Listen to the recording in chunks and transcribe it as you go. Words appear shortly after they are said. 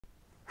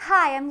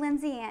Hi, I'm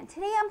Lindsay Ann.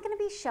 Today I'm going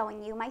to be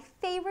showing you my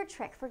favorite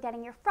trick for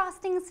getting your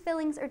frostings,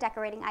 fillings, or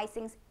decorating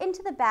icings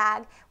into the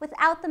bag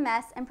without the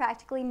mess and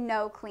practically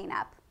no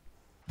cleanup.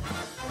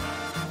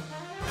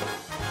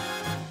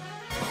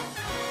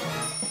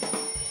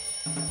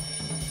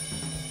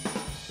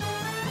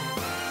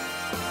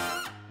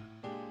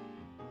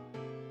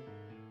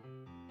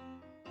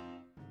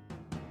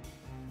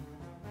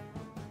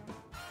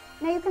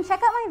 Now you can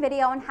check out my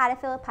video on how to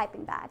fill a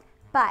piping bag,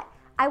 but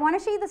I want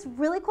to show you this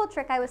really cool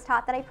trick I was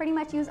taught that I pretty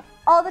much use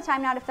all the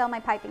time now to fill my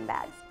piping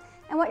bags.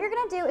 And what you're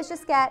going to do is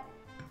just get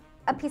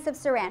a piece of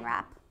Saran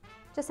wrap,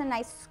 just a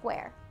nice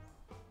square.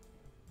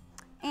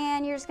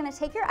 And you're just going to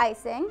take your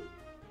icing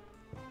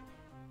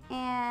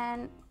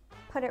and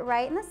put it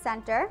right in the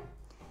center.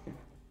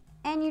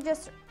 And you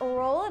just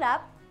roll it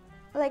up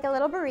like a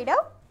little burrito.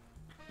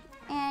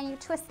 And you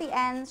twist the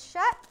ends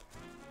shut.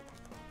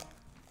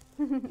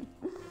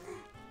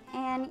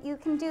 And you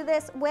can do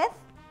this with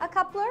a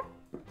coupler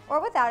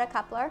or without a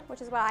coupler,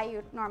 which is what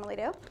I normally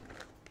do.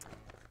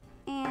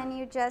 And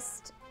you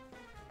just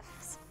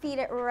feed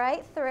it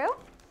right through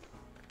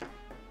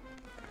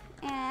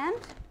and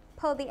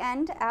pull the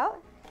end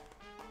out.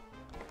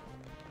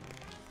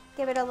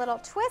 Give it a little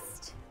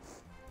twist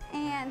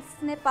and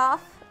snip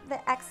off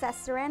the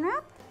excess Saran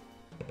wrap.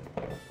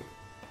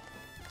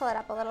 Pull it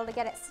up a little to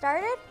get it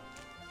started.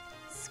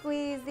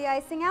 Squeeze the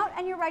icing out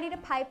and you're ready to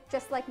pipe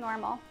just like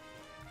normal.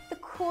 The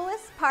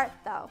coolest part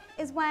though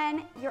is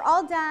when you're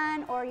all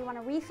done or you want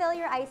to refill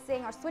your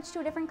icing or switch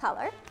to a different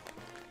color.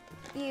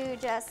 You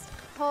just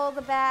pull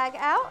the bag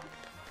out.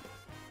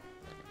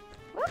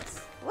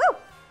 Whoops, woo!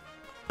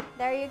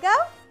 There you go.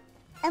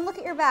 And look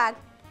at your bag,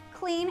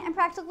 clean and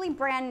practically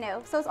brand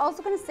new. So it's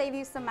also going to save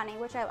you some money,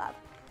 which I love.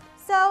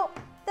 So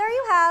there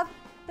you have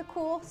the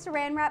cool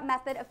Saran wrap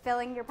method of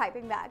filling your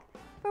piping bag.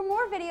 For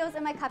more videos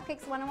in my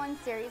Cupcakes 101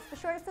 series, be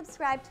sure to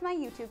subscribe to my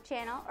YouTube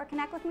channel or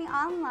connect with me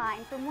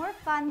online for more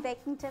fun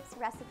baking tips,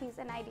 recipes,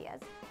 and ideas.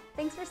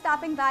 Thanks for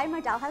stopping by my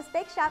Dollhouse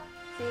Bake Shop.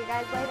 See you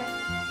guys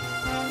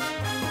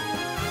later.